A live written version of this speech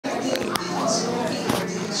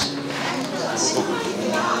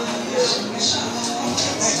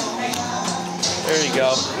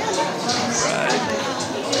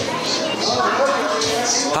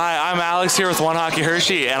Alex here with OneHockey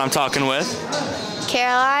Hershey, and I'm talking with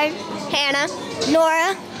Caroline, Hannah,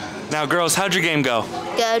 Nora. Now, girls, how'd your game go?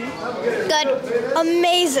 Good. Good.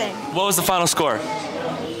 Amazing. What was the final score?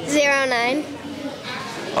 0-9.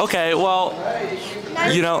 Okay, well,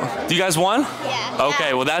 you guys won? Yeah.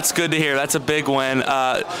 Okay, well, that's good to hear. That's a big win.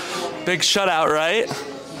 Big shutout, right?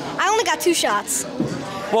 I only got 2 shots.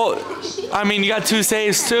 Well, I mean, you got 2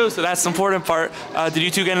 saves too, so that's the important part. Did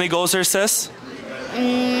you two get any goals or assists?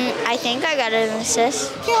 I think I got an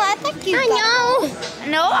assist. Kill, I think you got it.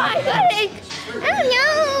 No, I got it.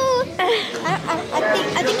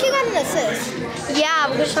 I think you got an assist. Yeah,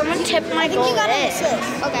 because someone tipped my I think goal you got an in.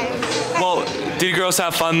 assist. Okay. Well, did you girls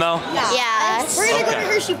have fun though? Yes. We're gonna go to Okay.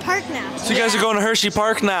 Hershey Park now. So you guys are going to Hershey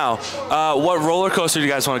Park now. What roller coaster do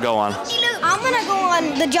you guys want to go on? I'm gonna go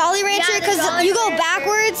on the Jolly Rancher because you go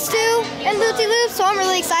backwards too in Loopy Loop, so I'm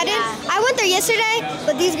really excited. I went there yesterday,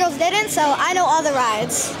 but these girls didn't, so I know all the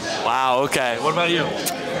rides. Wow, okay. What about you?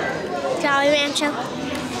 Jolly Rancher.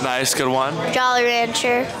 Nice, good one. Jolly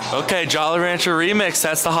Rancher. Okay, Jolly Rancher Remix.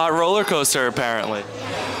 That's the hot roller coaster, apparently.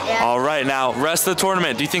 Yeah. All right, now, rest of the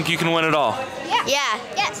tournament. Do you think you can win it all? Yeah.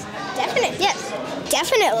 Yes, definitely. Yes,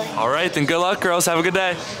 definitely. All right, then good luck, girls. Have a good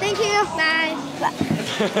day. Thank you. Bye.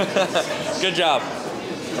 Good job.